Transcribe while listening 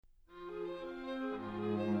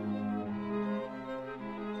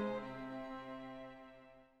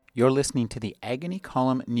You're listening to the Agony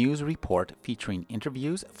Column News Report featuring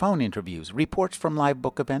interviews, phone interviews, reports from live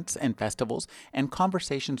book events and festivals, and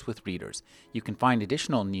conversations with readers. You can find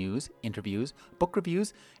additional news, interviews, book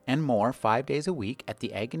reviews, and more 5 days a week at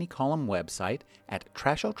the Agony Column website at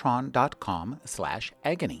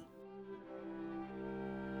trashotron.com/agony.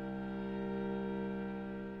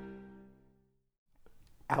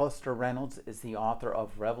 Alistair Reynolds is the author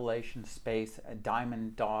of Revelation Space,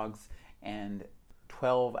 Diamond Dogs, and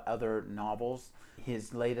 12 other novels.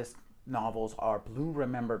 His latest novels are Blue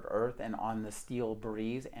Remembered Earth and On the Steel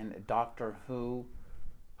Breeze and Doctor Who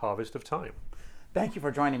Harvest of Time. Thank you for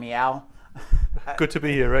joining me, Al. Good to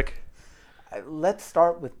be here, Rick. Let's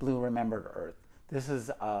start with Blue Remembered Earth. This is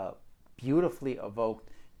a beautifully evoked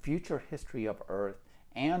future history of Earth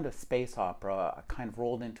and a space opera kind of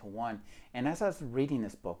rolled into one. And as I was reading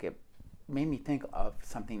this book, it made me think of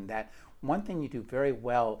something that one thing you do very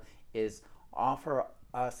well is offer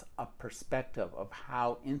us a perspective of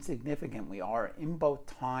how insignificant we are in both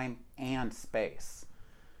time and space.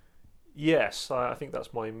 Yes, I think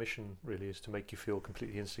that's my mission, really, is to make you feel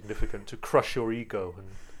completely insignificant, to crush your ego and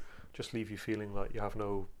just leave you feeling like you have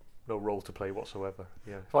no role to play whatsoever.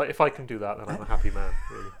 Yeah, if I can do that, then I'm a happy man,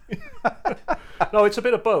 really. No, it's a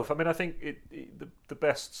bit of both. I mean, I think the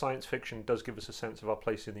best science fiction does give us a sense of our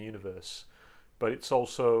place in the universe, but it's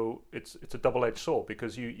also it's a double-edged sword,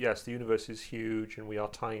 because the universe is huge and we are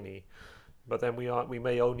tiny, but then we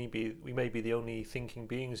may be the only thinking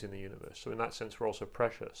beings in the universe. So in that sense, we're also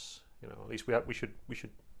precious. You know, at least we should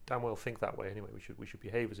damn well think that way anyway. We should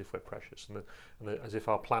behave as if we're precious and as if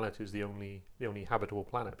our planet is the only habitable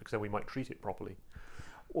planet, because then we might treat it properly.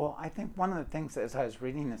 Well, I think one of the things, as I was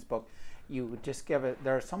reading this book, you would just give it.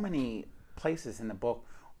 There are so many places in the book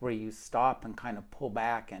where you stop and kind of pull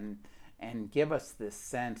back and give us this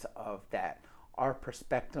sense of that our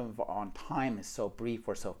perspective on time is so brief.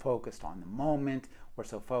 We're so focused on the moment. We're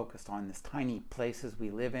so focused on this tiny places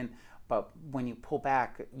we live in. But when you pull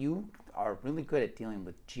back, you are really good at dealing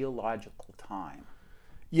with geological time.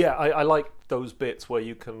 Yeah, I like those bits where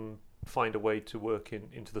you can find a way to work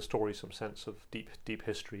into the story some sense of deep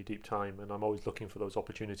history, deep time, and I'm always looking for those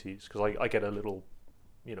opportunities, because I get a little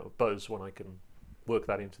buzz when I can work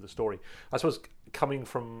that into the story. I suppose coming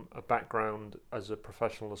from a background as a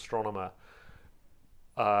professional astronomer,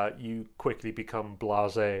 you quickly become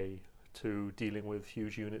blasé to dealing with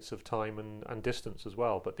huge units of time and distance as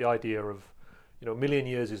well. But the idea of a million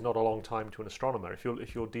years is not a long time to an astronomer.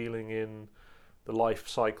 If you're dealing in the life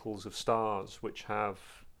cycles of stars, which have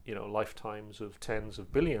lifetimes of tens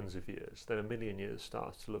of billions of years, then a million years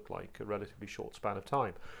starts to look like a relatively short span of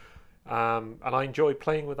time. And I enjoy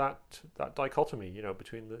playing with that dichotomy,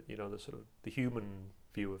 between the sort of the human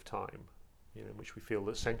view of time, in which we feel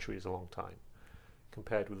that century is a long time,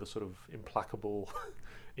 compared with the sort of implacable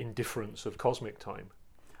indifference of cosmic time.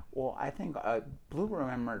 Well, I think Blue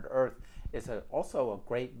Remembered Earth is also a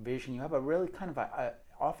great vision. You have a really kind of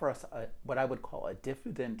offer us what I would call a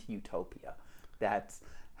diffident utopia that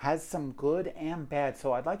has some good and bad.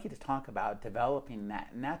 So I'd like you to talk about developing that,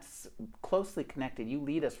 and that's closely connected. You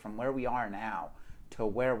lead us from where we are now to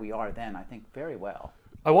where we are then, I think, very well.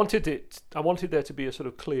 I wanted there to be a sort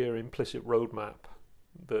of clear, implicit roadmap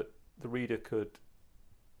that the reader could.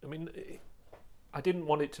 I mean, I didn't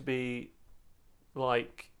want it to be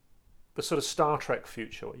like the sort of Star Trek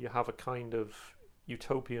future, where you have a kind of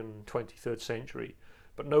utopian 23rd century,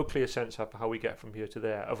 but no clear sense of how we get from here to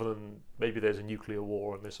there, other than maybe there's a nuclear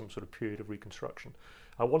war and there's some sort of period of reconstruction.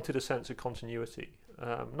 I wanted a sense of continuity,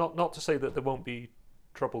 not to say that there won't be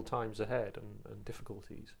troubled times ahead and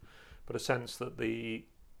difficulties, but a sense that the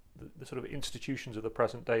sort of institutions of the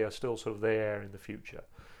present day are still sort of there in the future.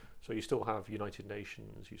 So you still have United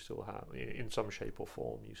Nations, you still have, in some shape or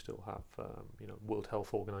form, you still have World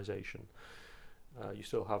Health Organization, you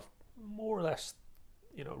still have more or less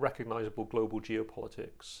recognizable global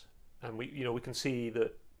geopolitics, and we can see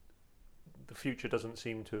that the future doesn't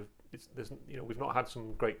seem to. We've not had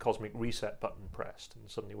some great cosmic reset button pressed,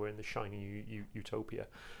 and suddenly we're in the shiny utopia.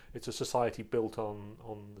 It's a society built on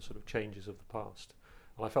the sort of changes of the past,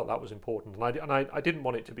 and I felt that was important. And I didn't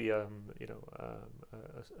want it to be a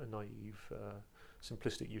naive,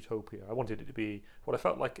 simplistic utopia. I wanted it to be what I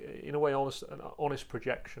felt like, in a way, an honest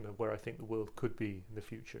projection of where I think the world could be in the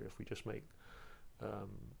future if we just make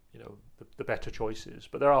the better choices.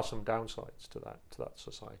 But there are some downsides to that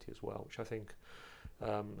society as well, which I think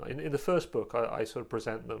in the first book I sort of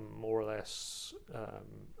present them more or less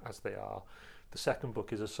as they are. The second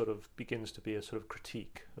book begins to be a sort of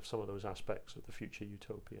critique of some of those aspects of the future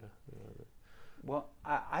utopia. Well,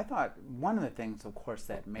 I thought one of the things, of course,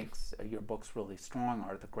 that makes your books really strong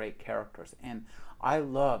are the great characters. And I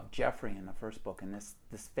love Jeffrey in the first book and this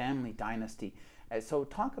family dynasty. So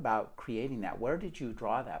talk about creating that. Where did you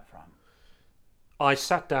draw that from? I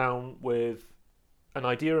sat down with an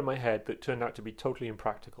idea in my head that turned out to be totally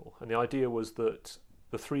impractical. And the idea was that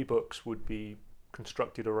the 3 books would be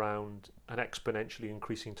constructed around an exponentially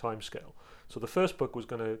increasing timescale. So the first book was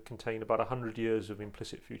going to contain about 100 years of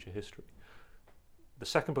implicit future history. The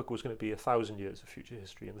second book was going to be 1,000 years of future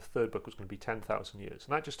history, and the third book was going to be 10,000 years.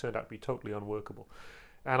 And that just turned out to be totally unworkable.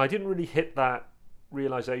 And I didn't really hit that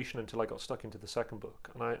realization until I got stuck into the second book.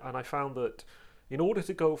 And I found that in order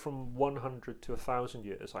to go from 100 to 1,000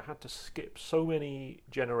 years, I had to skip so many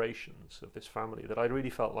generations of this family that I really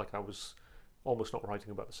felt like I was almost not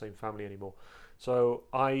writing about the same family anymore. So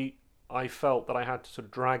I felt that I had to sort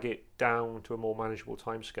of drag it down to a more manageable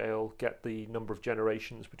timescale, get the number of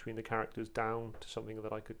generations between the characters down to something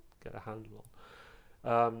that I could get a handle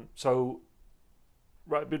on. So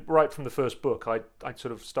right from the first book, I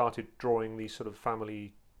sort of started drawing these sort of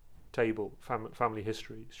family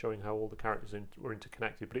histories, showing how all the characters were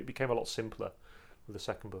interconnected. But it became a lot simpler with the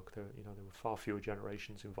second book. There were far fewer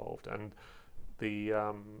generations involved, and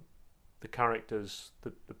the characters,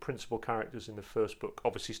 the principal characters in the first book,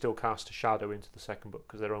 obviously still cast a shadow into the second book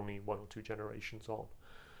because they're only 1 or 2 generations on,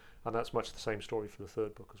 and that's much the same story for the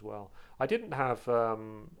third book as well. I didn't have a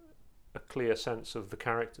clear sense of the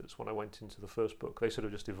characters when I went into the first book. They sort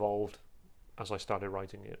of just evolved as I started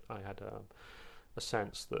writing it. I had a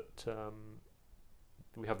sense that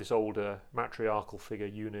we have this older matriarchal figure,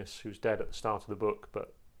 Eunice, who's dead at the start of the book,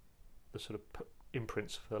 but the sort of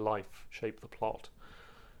imprints of her life shape the plot.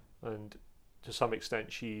 And to some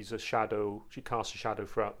extent she's a shadow, she casts a shadow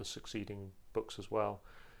throughout the succeeding books as well.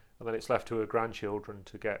 And then it's left to her grandchildren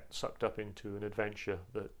to get sucked up into an adventure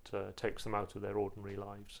that takes them out of their ordinary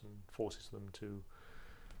lives and forces them to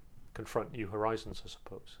confront new horizons, I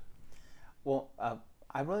suppose. Well,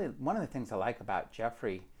 one of the things I like about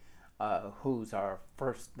Jeffrey, who's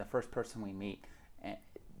the first person we meet,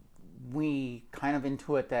 we kind of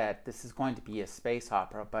intuit that this is going to be a space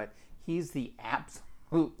opera, but he's the absolute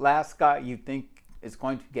last guy you think is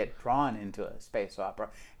going to get drawn into a space opera.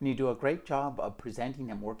 And you do a great job of presenting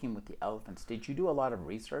him working with the elephants. Did you do a lot of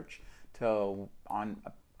research to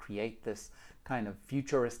create this kind of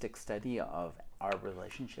futuristic study of our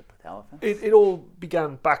relationship with elephants? It all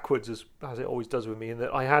began backwards, as it always does with me, in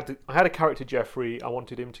that I had a character, Jeffrey. I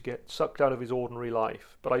wanted him to get sucked out of his ordinary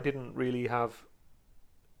life, but I didn't really have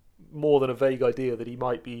more than a vague idea that he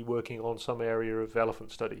might be working on some area of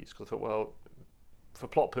elephant studies, because I thought, well, for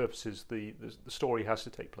plot purposes, the story has to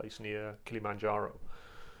take place near Kilimanjaro.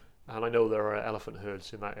 And I know there are elephant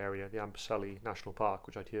herds in that area, the Amboseli National Park,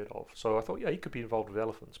 which I'd heard of. So I thought, yeah, he could be involved with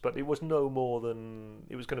elephants. But it was going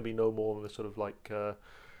to be no more than a sort of like a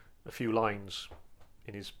few lines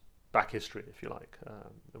in his back history, if you like.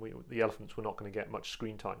 The elephants were not going to get much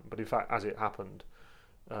screen time. But in fact, as it happened,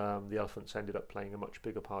 the elephants ended up playing a much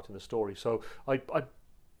bigger part in the story. So there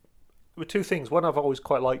were 2 things. One, I've always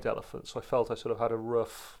quite liked elephants. So I felt I sort of had a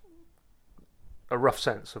rough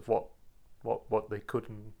sense of what they could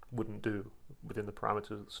and wouldn't do within the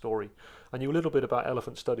parameters of the story. I knew a little bit about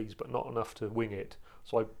elephant studies, but not enough to wing it.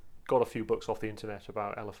 So I got a few books off the internet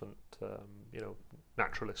about elephant,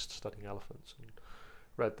 naturalists studying elephants, and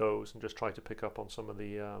read those and just tried to pick up on some of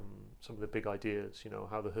the big ideas.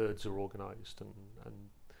 How the herds are organised and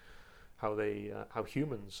how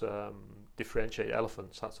humans differentiate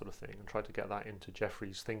elephants, that sort of thing, and try to get that into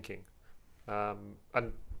Jeffrey's thinking.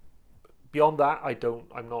 And beyond that,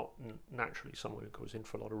 I'm not naturally someone who goes in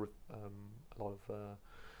for a lot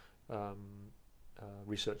of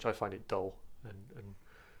research. I find it dull and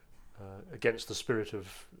against the spirit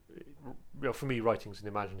of, for me, writing's an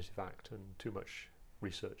imaginative act, and too much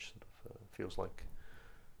research sort of feels like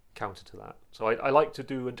counter to that. So I like to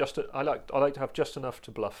do I like to have just enough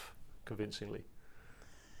to bluff convincingly.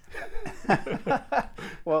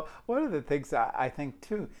 Well, one of the things I think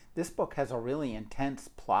too, this book has a really intense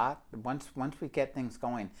plot. Once we get things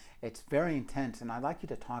going, it's very intense, and I'd like you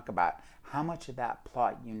to talk about how much of that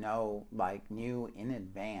plot knew in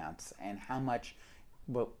advance, and how much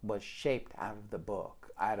was shaped out of the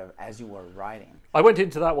book, as you were writing. I went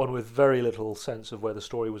into that one with very little sense of where the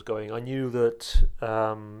story was going. I knew that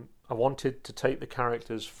I wanted to take the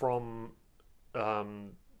characters from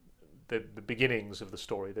the beginnings of the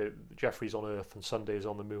story. Jeffrey's on Earth and Sunday is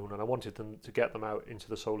on the moon, and I wanted them to get them out into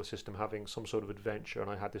the solar system having some sort of adventure,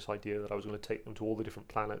 and I had this idea that I was going to take them to all the different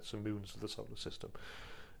planets and moons of the solar system,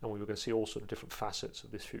 and we were going to see all sort of different facets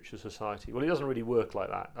of this future society. Well, it doesn't really work like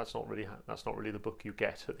that. That's not really the book you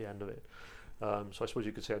get at the end of it. So I suppose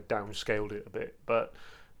you could say I downscaled it a bit. But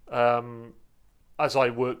as I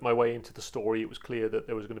worked my way into the story, it was clear that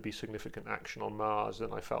there was going to be significant action on Mars,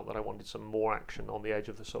 and I felt that I wanted some more action on the edge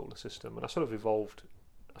of the solar system. And I sort of evolved,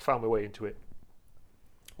 I found my way into it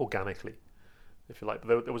organically, if you like.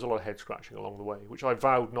 But there was a lot of head scratching along the way, which I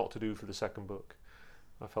vowed not to do for the second book.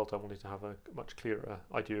 I felt I wanted to have a much clearer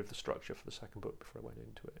idea of the structure for the second book before I went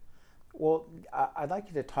into it. Well, I'd like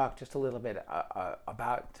you to talk just a little bit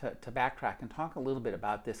about, to backtrack and talk a little bit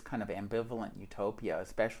about this kind of ambivalent utopia,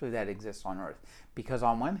 especially that exists on Earth. Because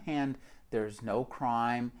on one hand, there's no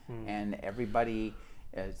crime and everybody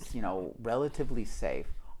is, relatively safe.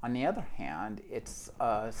 On the other hand, it's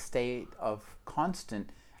a state of constant,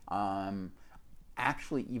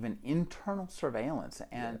 actually even internal surveillance.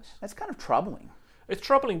 And that's kind of troubling. It's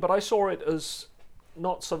troubling, but I saw it as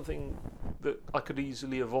not something that I could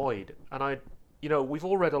easily avoid. And we've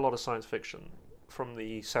all read a lot of science fiction from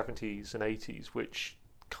the 70s and 80s, which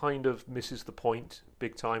kind of misses the point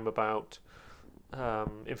big time about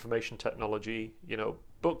information technology.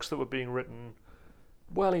 Books that were being written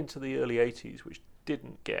well into the early 80s, which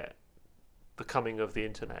didn't get the coming of the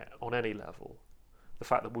internet on any level. The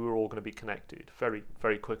fact that we were all going to be connected very,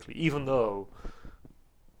 very quickly, even though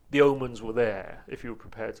the omens were there if you were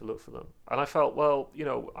prepared to look for them. And I felt,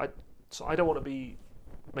 I don't want to be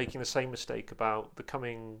making the same mistake about the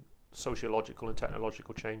coming sociological and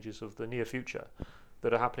technological changes of the near future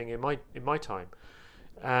that are happening in my time.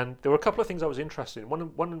 And there were a couple of things I was interested in. One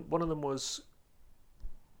of them was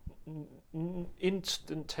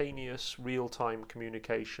instantaneous real-time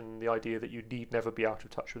communication, the idea that you need never be out of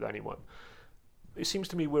touch with anyone. It seems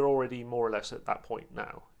to me we're already more or less at that point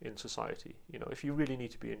now in society. If you really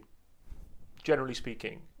need to be generally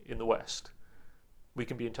speaking, in the West, we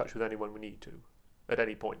can be in touch with anyone we need to at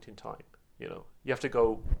any point in time. You have to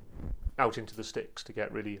go out into the sticks to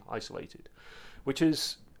get really isolated,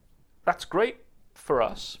 that's great for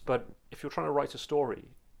us. But if you're trying to write a story,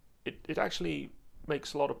 it actually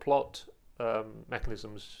makes a lot of plot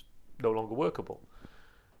mechanisms no longer workable.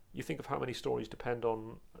 You think of how many stories depend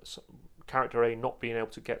on character A not being able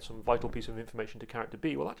to get some vital piece of information to character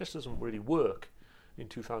B. Well, that just doesn't really work in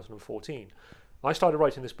 2014. I started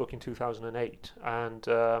writing this book in 2008, and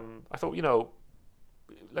I thought,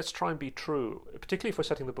 let's try and be true, particularly if we're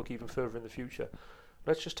setting the book even further in the future.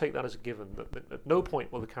 Let's just take that as a given, that at no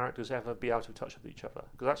point will the characters ever be out of touch with each other,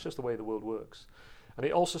 because that's just the way the world works. And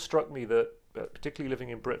it also struck me that, particularly living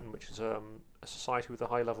in Britain, which is a society with a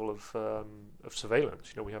high level of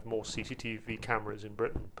surveillance, we have more CCTV cameras in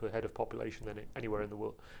Britain per head of population than anywhere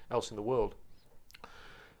else in the world.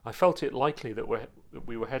 I felt it likely that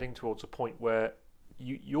we were heading towards a point where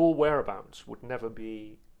your whereabouts would never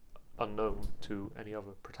be unknown to any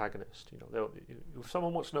other protagonist. If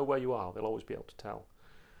someone wants to know where you are, they'll always be able to tell.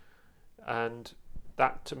 And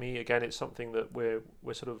that, to me, again, is something that we're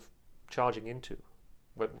sort of charging into.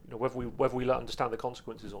 Whether we understand the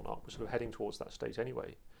consequences or not, we're sort of heading towards that state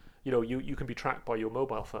anyway. You can be tracked by your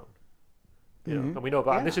mobile phone. And we know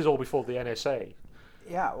about, and this is all before the NSA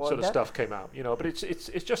stuff came out. But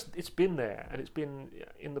it's been there, and it's been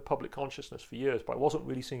in the public consciousness for years. But I wasn't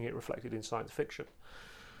really seeing it reflected in science fiction.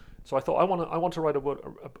 So I thought I want to write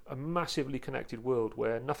a massively connected world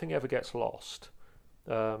where nothing ever gets lost.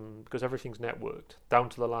 Because everything's networked down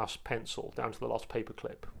to the last pencil, down to the last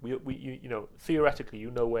paperclip. We theoretically,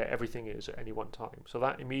 where everything is at any one time. So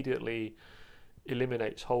that immediately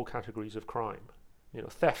eliminates whole categories of crime.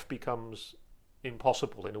 Theft becomes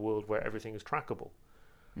impossible in a world where everything is trackable.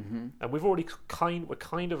 Mm-hmm. And we're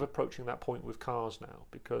kind of approaching that point with cars now,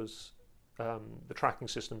 because the tracking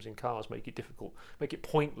systems in cars make it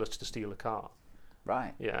pointless to steal a car.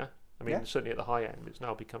 Right. Yeah. Certainly at the high end, it's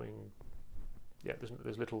now becoming. Yeah,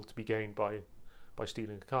 there's little to be gained by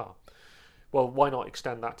stealing a car. Well, why not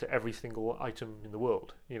extend that to every single item in the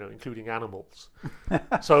world, including animals,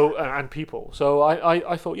 and people. So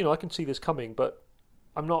I thought, I can see this coming, but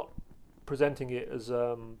I'm not presenting it as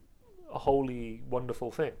a wholly wonderful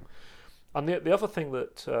thing. And the other thing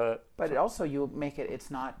that, but it also you make it's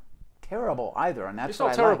not terrible either, and that's it's what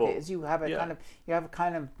not I terrible. like. Is you have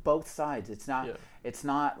kind of both sides. It's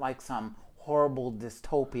not like some horrible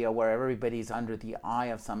dystopia where everybody's under the eye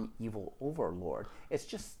of some evil overlord. It's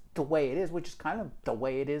just the way it is, which is kind of the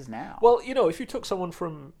way it is now. Well, if you took someone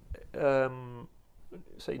from,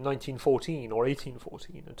 say, 1914 or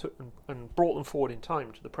 1814 and brought them forward in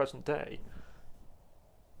time to the present day,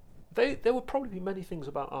 there would probably be many things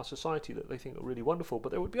about our society that they think are really wonderful,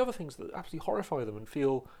 but there would be other things that absolutely horrify them and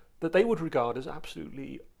feel that they would regard as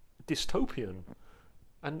absolutely dystopian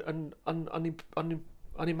and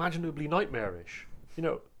unimaginably nightmarish.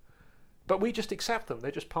 but we just accept them.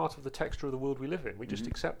 They're just part of the texture of the world we live in. We just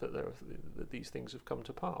accept that that these things have come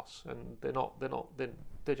to pass, and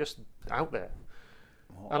they're just out there.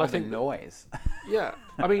 Well, and I think noise. Yeah,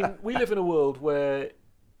 I mean, we live in a world where,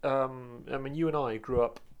 you and I grew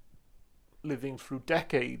up living through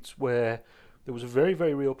decades where there was a very,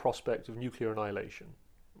 very real prospect of nuclear annihilation,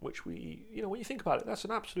 which when you think about it, that's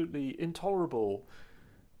an absolutely intolerable,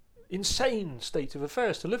 insane state of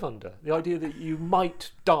affairs to live under. The idea that you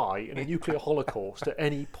might die in a nuclear holocaust at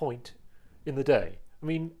any point in the day. I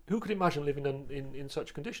mean, who could imagine living in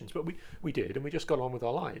such conditions? But we did, and we just got on with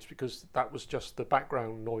our lives because that was just the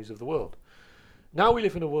background noise of the world. Now we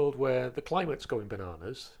live in a world where the climate's going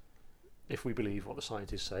bananas, if we believe what the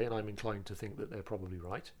scientists say, and I'm inclined to think that they're probably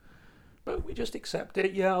right. But we just accept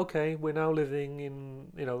it. Yeah, okay, we're now living in,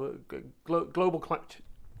 global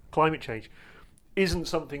climate change isn't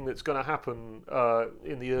something that's going to happen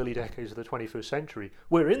in the early decades of the 21st century.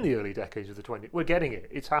 We're in the early decades of the 20th. We're getting it.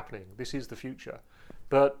 It's happening. This is the future.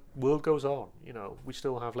 But world goes on. We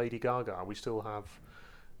still have Lady Gaga. We still have,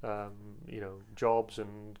 jobs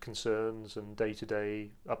and concerns and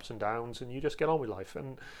day-to-day ups and downs, and you just get on with life.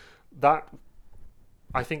 And that,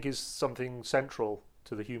 I think, is something central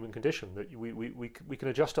to the human condition, that we can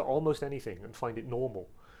adjust to almost anything and find it normal.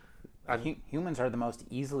 And humans are the most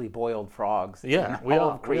easily boiled frogs. Yeah, in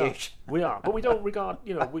all of creation. We are, but we don't regard.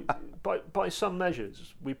 By some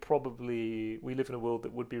measures, we live in a world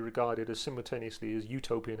that would be regarded as simultaneously as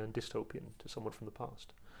utopian and dystopian to someone from the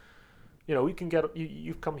past. We can get.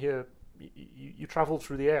 You've come here. You travelled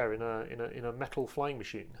through the air in a metal flying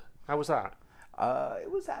machine. How was that?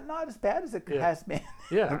 It was not as bad as it has been.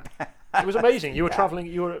 Yeah, it was amazing. You were travelling.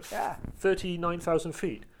 You were at 39,000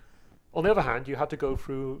 feet. On the other hand, you had to go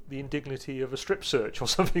through the indignity of a strip search or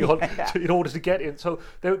something in order to get in. So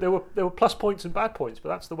there were plus points and bad points, but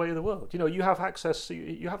that's the way of the world. You have access.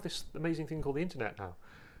 You have this amazing thing called the internet now.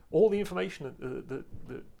 All the information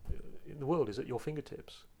in the world is at your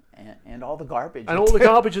fingertips. And all the garbage. And all the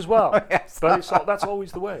garbage as well. Yes. But that's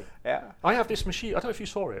always the way. Yeah. I have this machine. I don't know if you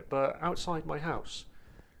saw it, but outside my house,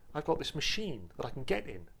 I've got this machine that I can get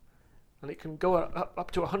in, and it can go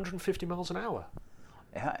up to 150 miles an hour.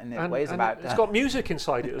 Yeah, and it weighs about. It's got music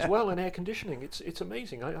inside it as well, and air conditioning. It's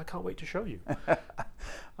amazing. I can't wait to show you.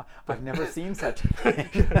 I've never seen such a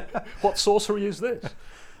thing. What sorcery is this?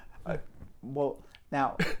 Well,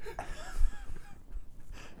 now,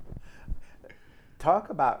 talk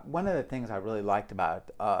about one of the things I really liked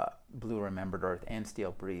about Blue Remembered Earth and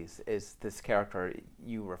Steel Breeze is this character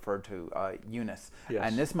you referred to, Eunice. Yes.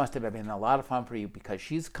 And this must have been a lot of fun for you because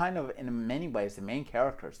she's kind of, in many ways, the main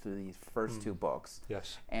characters through these first two books.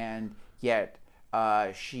 Yes. And yet,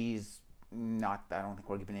 she's not, I don't think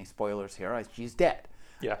we're giving any spoilers here, she's dead.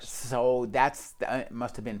 Yes. So that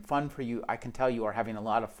must have been fun for you. I can tell you are having a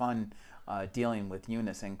lot of fun dealing with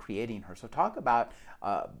Eunice and creating her. So talk about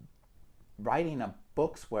writing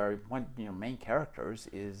books where one of your main characters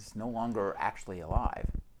is no longer actually alive.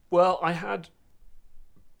 Well, I had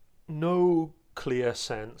no clear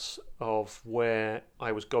sense of where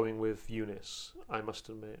I was going with Eunice, I must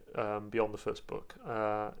admit, beyond the first book.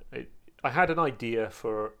 I had an idea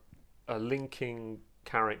for a linking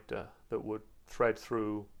character that would thread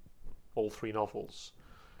through all three novels,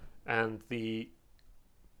 and the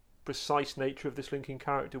precise nature of this linking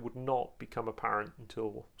character would not become apparent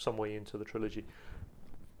until some way into the trilogy.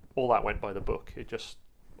 All that went by the book. I just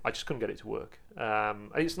couldn't get it to work.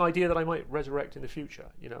 It's an idea that I might resurrect in the future.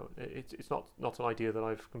 It's not an idea that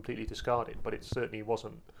I've completely discarded, but it certainly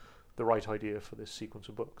wasn't the right idea for this sequence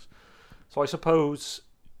of books. So I suppose,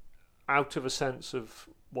 out of a sense of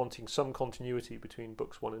wanting some continuity between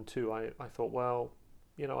books 1 and 2, I thought, well,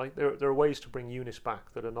 there are ways to bring Eunice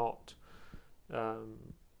back that are not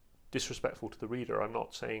disrespectful to the reader. I'm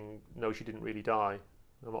not saying no, she didn't really die.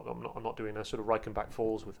 I'm not doing a sort of Reichenbach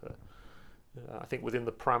Falls with her. I think within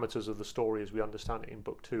the parameters of the story as we understand it in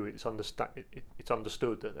book 2, it's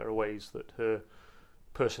understood that there are ways that her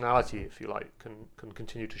personality, if you like, can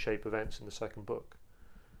continue to shape events in the second book.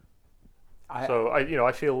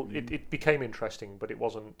 I feel it became interesting, but it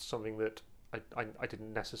wasn't something that I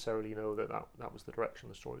didn't necessarily know that was the direction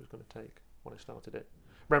the story was going to take when I started it.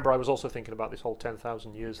 Remember, I was also thinking about this whole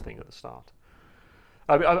 10,000 years thing at the start.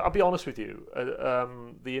 I'll be honest with you.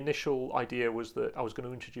 The initial idea was that I was going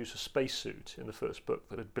to introduce a spacesuit in the first book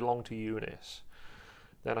that had belonged to Eunice.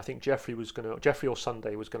 Then I think Jeffrey or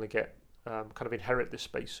Sunday was going to get kind of inherit this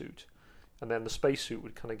spacesuit, and then the spacesuit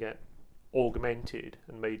would kind of get augmented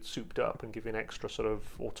and made souped up and given extra sort of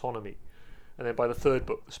autonomy. And then by the third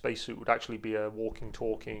book, the spacesuit would actually be a walking,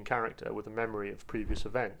 talking character with a memory of previous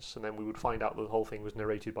events, and then we would find out that the whole thing was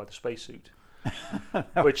narrated by the spacesuit,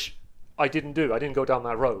 which I didn't go down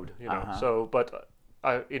that road, you know. Uh-huh. So, but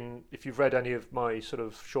if you've read any of my sort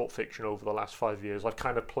of short fiction over the last 5 years, I've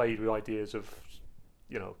kind of played with ideas of,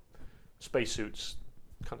 you know, spacesuits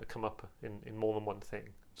kind of come up in more than one thing.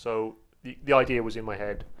 So the idea was in my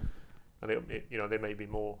head, and it you know, there may be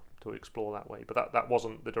more to explore that way, but that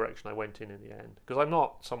wasn't the direction I went in the end, because I'm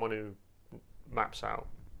not someone who maps out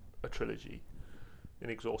a trilogy in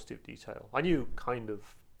exhaustive detail. I knew kind of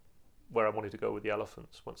where I wanted to go with the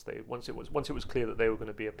elephants once it was clear that they were going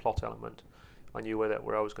to be a plot element. I knew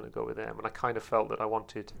where I was going to go with them, and I kind of felt that I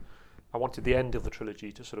wanted the end of the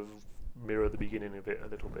trilogy to sort of mirror the beginning of it a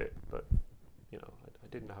little bit, but you know, I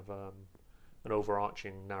didn't have an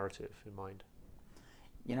overarching narrative in mind.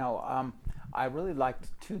 You know, I really liked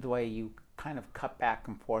too the way you kind of cut back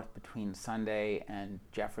and forth between Sunday and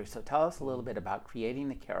Jeffrey. So tell us a little bit about creating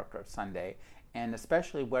the character of Sunday, and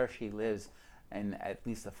especially where she lives in at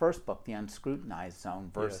least the first book, the unscrutinized zone,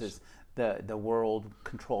 versus the world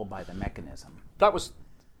controlled by the mechanism. That was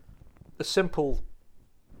a simple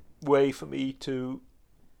way for me to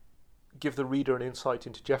give the reader an insight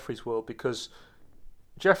into Jeffrey's world, because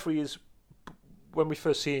Jeffrey is, when we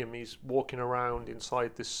first see him, he's walking around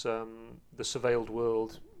inside this the surveilled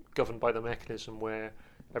world governed by the mechanism, where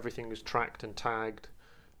everything is tracked and tagged.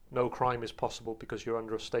 No crime is possible because you're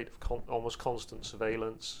under a state of almost constant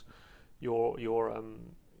surveillance.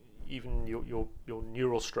 Even your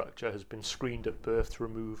neural structure has been screened at birth to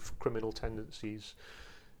remove criminal tendencies.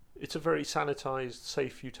 It's a very sanitized,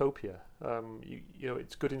 safe utopia. You know,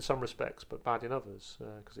 it's good in some respects, but bad in others,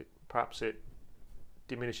 because perhaps it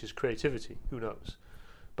diminishes creativity. Who knows?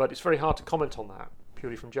 But it's very hard to comment on that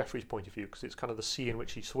purely from Jeffrey's point of view, because it's kind of the sea in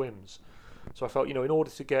which he swims. So I felt, you know, in order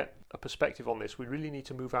to get a perspective on this, we really need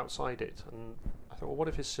to move outside it. And I thought, well, what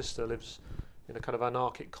if his sister lives in a kind of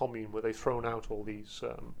anarchic commune where they've thrown out all these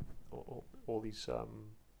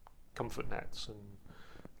comfort nets,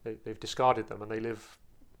 and they've discarded them, and they live,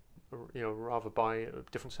 you know, rather by a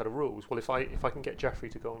different set of rules. Well, if I can get Jeffrey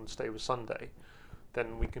to go and stay with Sunday,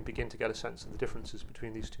 then we can begin to get a sense of the differences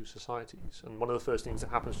between these two societies. And one of the first things that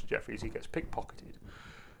happens to Jeffrey is he gets pickpocketed,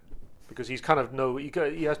 because he's kind of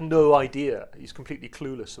he has no idea. He's completely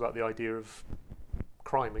clueless about the idea of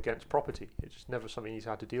crime against property. It's just never something he's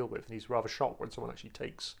had to deal with, and he's rather shocked when someone actually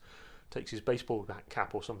takes his baseball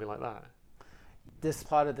cap or something like that. This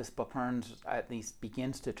plot of this book at least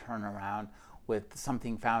begins to turn around with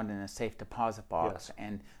something found in a safe deposit box. Yes.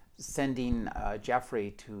 And sending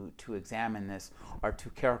Jeffrey to examine this are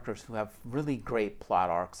two characters who have really great plot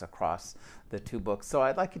arcs across the two books. So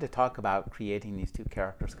I'd like you to talk about creating these two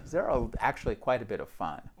characters, because they're actually quite a bit of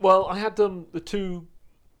fun. Well, I had them,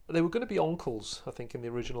 they were going to be uncles, I think, in the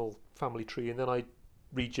original family tree, and then I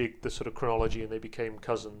rejigged the sort of chronology and they became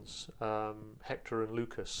cousins, Hector and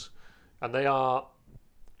Lucas. And they are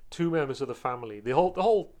two members of the family. The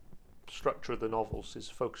whole structure of the novels is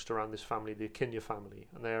focused around this family, the Akinya family,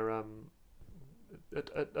 and they're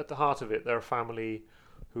at the heart of it, they're a family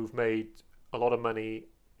who've made a lot of money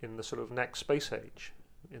in the sort of next space age,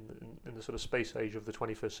 in the sort of space age of the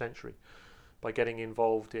 21st century, by getting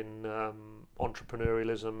involved in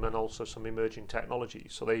entrepreneurialism and also some emerging technology.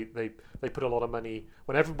 So they put a lot of money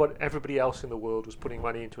when everybody else in the world was putting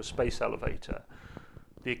money into a space elevator.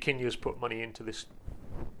 The Akinyas put money into this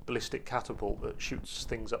ballistic catapult that shoots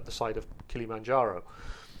things up the side of Kilimanjaro,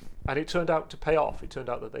 and it turned out to pay off. It turned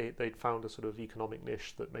out that they'd found a sort of economic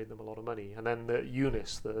niche that made them a lot of money. And then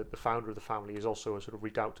Eunice, the founder of the family, is also a sort of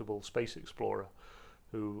redoubtable space explorer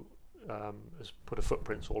who has put her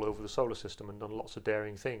footprints all over the solar system and done lots of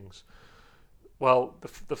daring things. Well,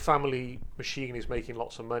 the family machine is making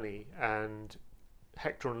lots of money, and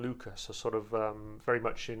Hector and Lucas are sort of very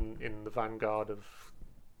much in the vanguard of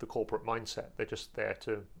the corporate mindset. They're just there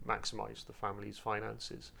to maximize the family's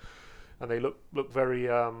finances, and they look very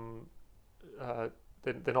they're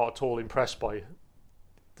not at all impressed by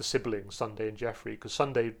the siblings, Sunday and Jeffrey, because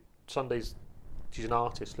Sunday's she's an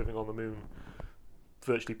artist living on the moon,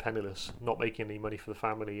 virtually penniless, not making any money for the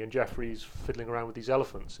family, and Jeffrey's fiddling around with these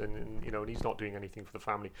elephants, and he's not doing anything for the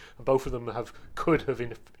family. And both of them could have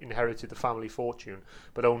inherited the family fortune,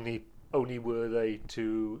 but only were they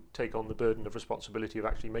to take on the burden of responsibility of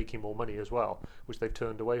actually making more money as well, which they've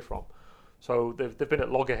turned away from. So they've been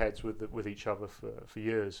at loggerheads with each other for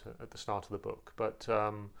years at the start of the book. But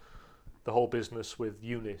the whole business with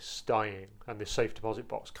Eunice dying and this safe deposit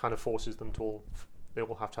box kind of forces them to they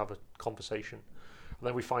all have to have a conversation. And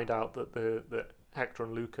then we find out that Hector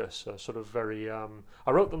and Lucas are sort of very...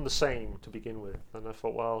 I wrote them the same to begin with, and I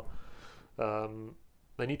thought, well,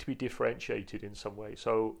 they need to be differentiated in some way.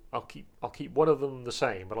 So I'll keep one of them the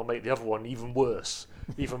same, but I'll make the other one even worse,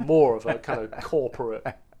 even more of a kind of corporate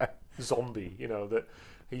zombie. You know, that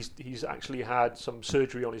he's actually had some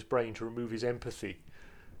surgery on his brain to remove his empathy,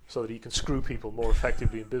 so that he can screw people more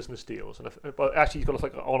effectively in business deals. But actually, he's got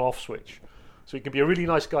like an on-off switch. So he can be a really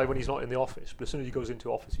nice guy when he's not in the office, but as soon as he goes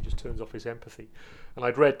into office, he just turns off his empathy. And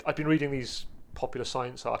I've been reading these popular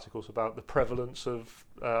science articles about the prevalence of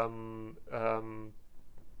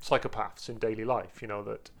psychopaths in daily life. You know,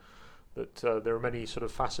 that there are many sort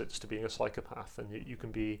of facets to being a psychopath, and you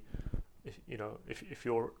can be, if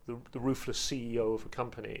you're the ruthless CEO of a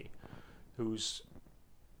company, who's,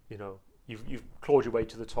 you've clawed your way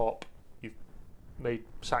to the top, you've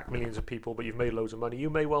sacked millions of people, but you've made loads of money, you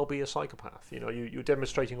may well be a psychopath. You're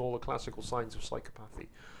demonstrating all the classical signs of psychopathy.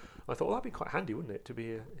 I thought, well, that'd be quite handy, wouldn't it, to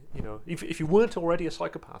be if you weren't already a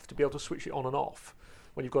psychopath, to be able to switch it on and off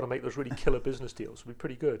when you've got to make those really killer business deals would be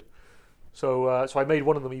pretty good. So I made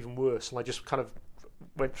one of them even worse, and I just kind of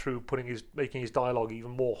went through making his dialogue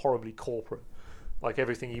even more horribly corporate. Like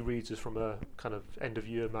everything he reads is from a kind of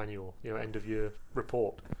end-of-year manual, end-of-year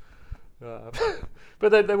report. But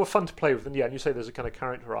they were fun to play with, and yeah, and you say there's a kind of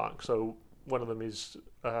character arc, so one of them is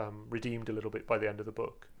redeemed a little bit by the end of the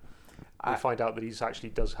book. We find out that he actually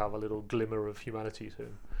does have a little glimmer of humanity to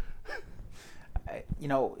him.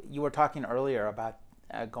 You were talking earlier about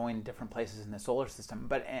going different places in the solar system,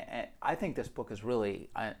 but I think this book is really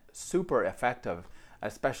super effective,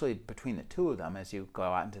 especially between the two of them as you go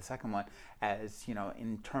out into the second one, as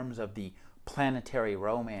in terms of the planetary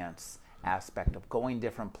romance aspect of going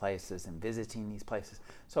different places and visiting these places.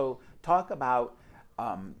 So talk about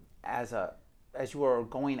as you were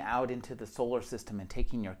going out into the solar system and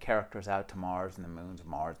taking your characters out to Mars and the moons of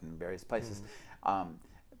Mars and various places,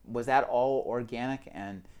 was that all organic,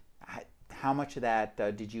 and how much of that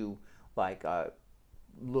did you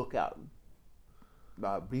look at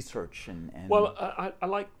research and Well, I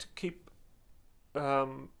like to keep I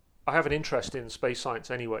have an interest in space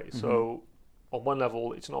science anyway, so on one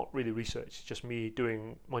level it's not really research, it's just me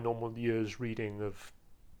doing my normal year's reading of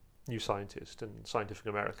New Scientist and Scientific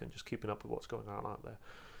American, just keeping up with what's going on out there,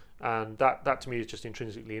 and that to me is just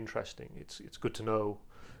intrinsically interesting. It's good to know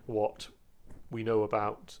what we know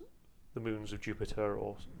about the moons of Jupiter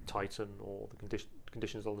or Titan or the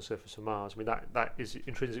conditions on the surface of Mars. I mean, that is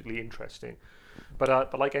intrinsically interesting,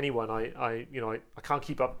 but like anyone, I can't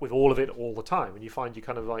keep up with all of it all the time, and you find you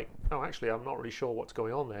kind of like, oh, actually I'm not really sure what's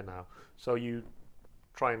going on there now, so you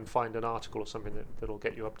try and find an article or something that'll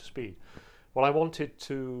get you up to speed. Well, I wanted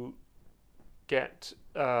to get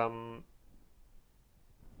the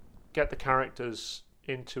characters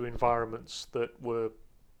into environments that were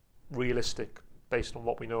realistic based on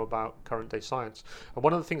what we know about current day science. And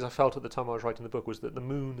one of the things I felt at the time I was writing the book was that the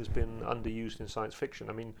moon has been underused in science fiction.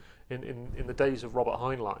 I mean, in the days of Robert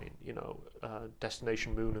Heinlein,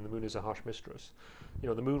 Destination Moon and The Moon is a Harsh Mistress,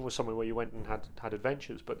 the moon was somewhere where you went and had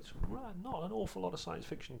adventures, but it's not an awful lot of science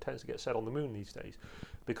fiction tends to get set on the moon these days,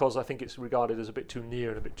 because I think it's regarded as a bit too near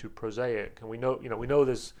and a bit too prosaic. And we know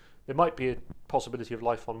there might be a possibility of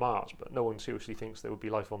life on Mars, but no one seriously thinks there would be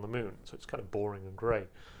life on the moon, so it's kind of boring and grey.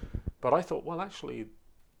 But I thought, well, actually,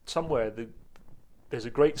 somewhere there's a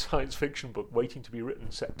great science fiction book waiting to be written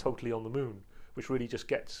set totally on the moon, which really just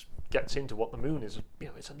gets into what the moon is.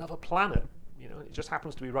 It's another planet. It just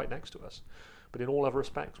happens to be right next to us. But in all other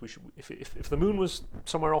respects, we should. If the moon was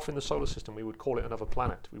somewhere off in the solar system, we would call it another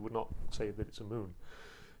planet. We would not say that it's a moon,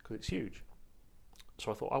 because it's huge.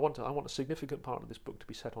 So I thought, I want a significant part of this book to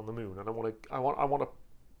be set on the moon, and I want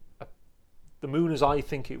the moon as I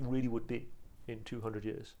think it really would be in 200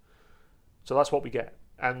 years. So that's what we get.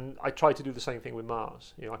 And I tried to do the same thing with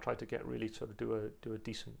Mars. I tried to get really sort of do a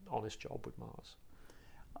decent, honest job with Mars.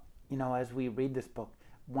 As we read this book,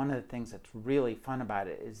 one of the things that's really fun about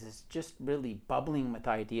it is it's just really bubbling with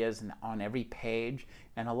ideas on every page.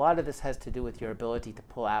 And a lot of this has to do with your ability to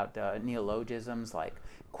pull out neologisms like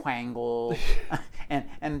quangle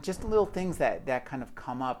and just little things that kind of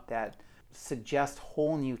come up that suggest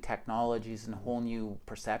whole new technologies and whole new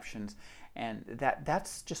perceptions. And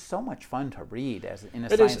that's just so much fun to read in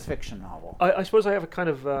a science fiction novel. I suppose I have a kind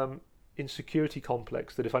of insecurity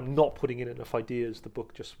complex that if I'm not putting in enough ideas, the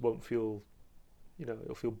book just won't feel,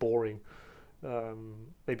 it'll feel boring.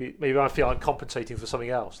 Maybe I feel I'm compensating for something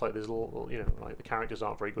else. Like there's a little, like the characters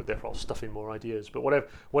aren't very good, therefore I'll stuff in more ideas. But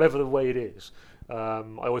whatever the way it is, I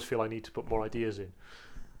always feel I need to put more ideas in.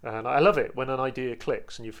 And I love it when an idea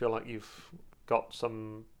clicks and you feel like you've got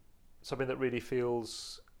something that really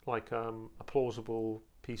feels like a plausible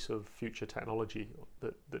piece of future technology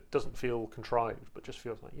that doesn't feel contrived, but just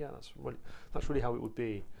feels like, that's really how it would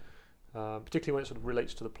be. Particularly when it sort of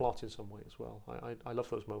relates to the plot in some way as well. I love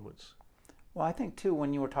those moments. Well, I think too,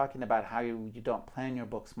 when you were talking about how you don't plan your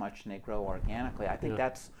books much and they grow organically, I think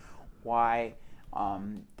that's why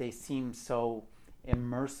they seem so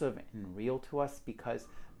immersive and real to us, because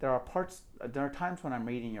there are times when I'm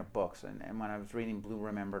reading your books, and when I was reading Blue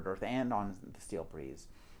Remembered Earth and On the Steel Breeze,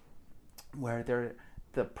 where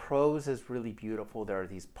the prose is really beautiful. There are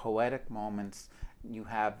these poetic moments. You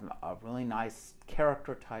have a really nice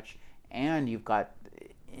character touch, and you've got,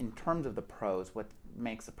 in terms of the prose, what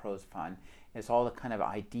makes the prose fun is all the kind of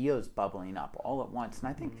ideas bubbling up all at once. And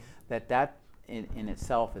I think that in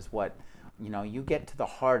itself is what, you get to the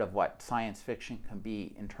heart of what science fiction can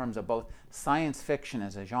be, in terms of both science fiction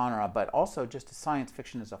as a genre, but also just science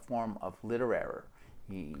fiction as a form of literary,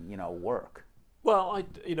 work. Well,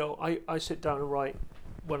 I sit down and write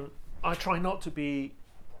when I try not to be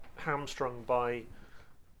hamstrung by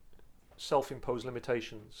self-imposed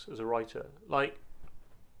limitations as a writer. Like,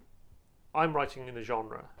 I'm writing in a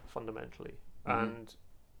genre fundamentally, and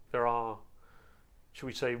there are, shall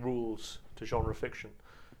we say, rules to genre fiction.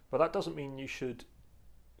 But that doesn't mean you should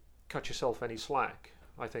cut yourself any slack.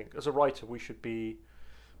 I think as a writer, we should be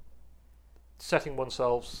setting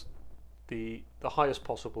oneself the highest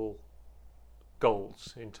possible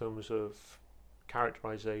goals in terms of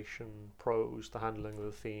characterization, prose, the handling of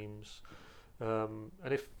the themes, and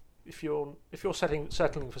if you're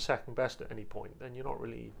settling for second best at any point, then you're not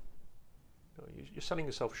really, you're selling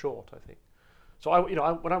yourself short, I think. So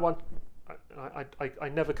I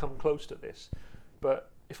never come close to this,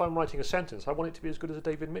 but if I'm writing a sentence, I want it to be as good as a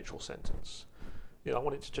David Mitchell sentence. I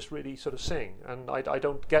want it to just really sort of sing, and I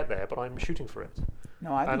don't get there, but I'm shooting for it.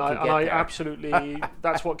 No, I think I absolutely,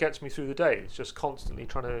 that's what gets me through the day. It's just constantly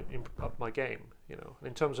trying to up my game.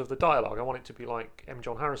 In terms of the dialogue, I want it to be like M.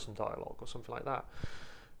 John Harrison dialogue or something like that.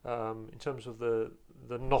 In terms of the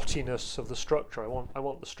knottiness of the structure, I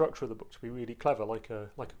want the structure of the book to be really clever, like a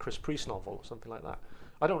Chris Priest novel or something like that.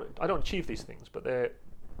 I don't achieve these things, but they're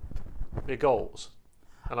goals,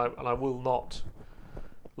 and I will not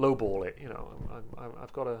lowball it.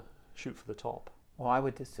 I've got to shoot for the top. Well, I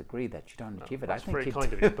would disagree that you don't achieve it. That's I think very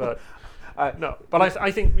kind of you, but no. But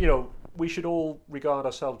I think we should all regard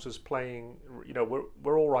ourselves as playing.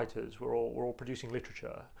 We're all writers. We're all producing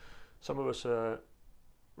literature. Some of us are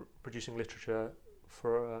producing literature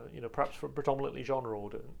for perhaps for a predominantly genre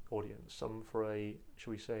audience. Some for a,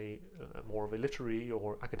 shall we say, more of a literary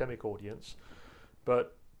or academic audience.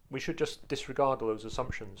 But we should just disregard all those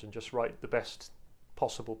assumptions and just write the best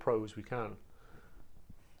possible prose we can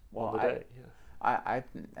on the day. Yeah. I,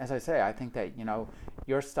 as I say, I think that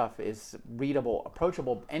your stuff is readable,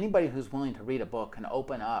 approachable. Anybody who's willing to read a book can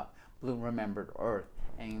open up Blue Remembered Earth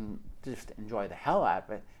and just enjoy the hell out of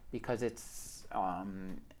it, because it's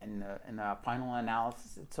in the final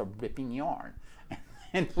analysis, it's a ripping yarn.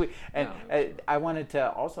 I wanted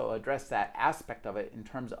to also address that aspect of it in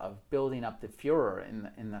terms of building up the furor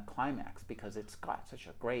in the climax, because it's got such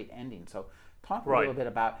a great ending. So talk a little bit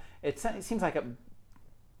about it. It seems like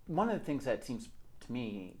one of the things that seems to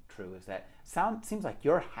me true is that seems like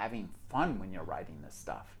you're having fun when you're writing this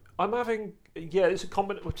stuff. I'm having, it's a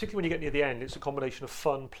combination, particularly when you get near the end, it's a combination of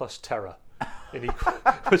fun plus terror.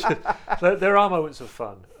 There are moments of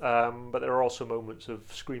fun, but there are also moments of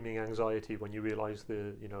screaming anxiety when you realise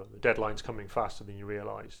the deadline's coming faster than you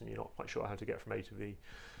realised, and you're not quite sure how to get from A to B.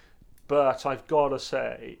 But I've got to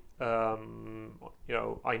say, I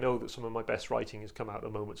know that some of my best writing has come out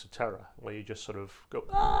of moments of terror, where you just sort of go,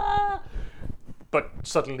 ah! But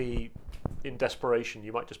suddenly, in desperation,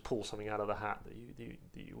 you might just pull something out of the hat that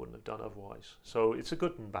you wouldn't have done otherwise. So it's a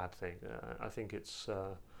good and bad thing. I think it's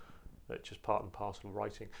just part and parcel of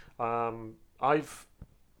writing. I've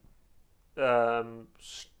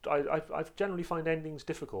generally find endings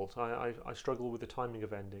difficult. I struggle with the timing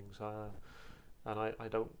of endings. And I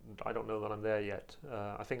don't know that I'm there yet.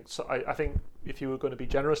 I think if you were going to be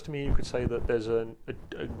generous to me, you could say that there's a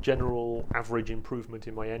general average improvement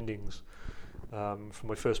in my endings from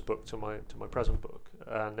my first book to my present book.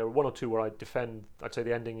 And there were one or two where I'd say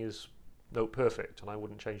the ending is not perfect, and I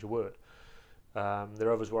wouldn't change a word. There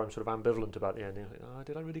are others where I'm sort of ambivalent about the ending.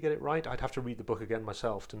 Did I really get it right? I'd have to read the book again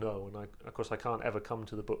myself to know, and of course I can't ever come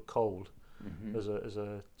to the book cold as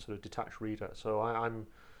a sort of detached reader. So I'm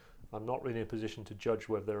not really in a position to judge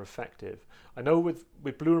whether they're effective. I know with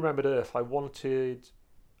Blue Remembered Earth, I wanted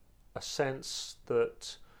a sense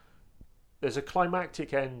that there's a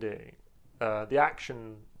climactic ending. The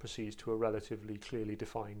action proceeds to a relatively clearly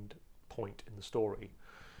defined point in the story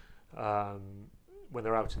when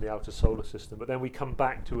they're out in the outer solar system. But then we come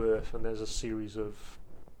back to Earth, and there's a series of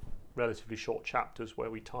relatively short chapters where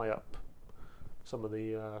we tie up some of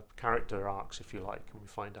the character arcs, if you like, and we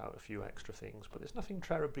find out a few extra things. But there's nothing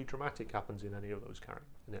terribly dramatic happens in any of those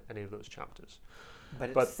chapters.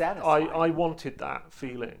 But it's satisfying. I wanted that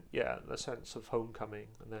feeling, the sense of homecoming,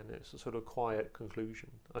 and then it's a sort of quiet conclusion.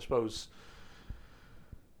 I suppose,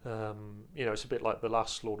 it's a bit like the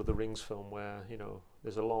last Lord of the Rings film where,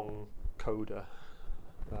 there's a long coda.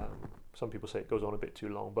 Some people say it goes on a bit too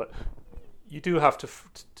long, but you do have to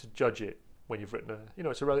judge it when you've written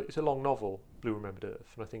it's a long novel, Blue Remembered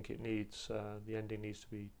Earth, and I think it needs the ending needs to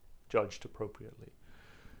be judged appropriately.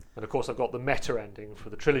 And of course, I've got the meta ending for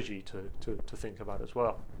the trilogy to think about as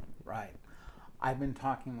well. Right. I've been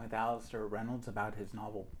talking with Alastair Reynolds about his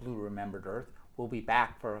novel Blue Remembered Earth. We'll be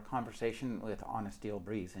back for a conversation with Honest Steel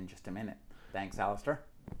Breeze in just a minute. Thanks, Alastair.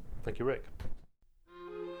 Thank you, Rick.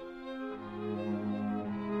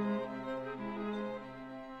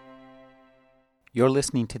 You're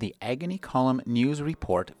listening to the Agony Column News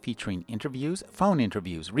Report, featuring interviews, phone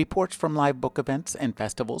interviews, reports from live book events and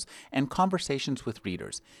festivals, and conversations with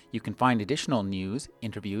readers. You can find additional news,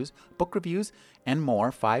 interviews, book reviews, and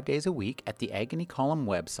more 5 days a week at the Agony Column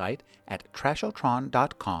website at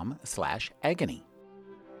trashotron.com/agony.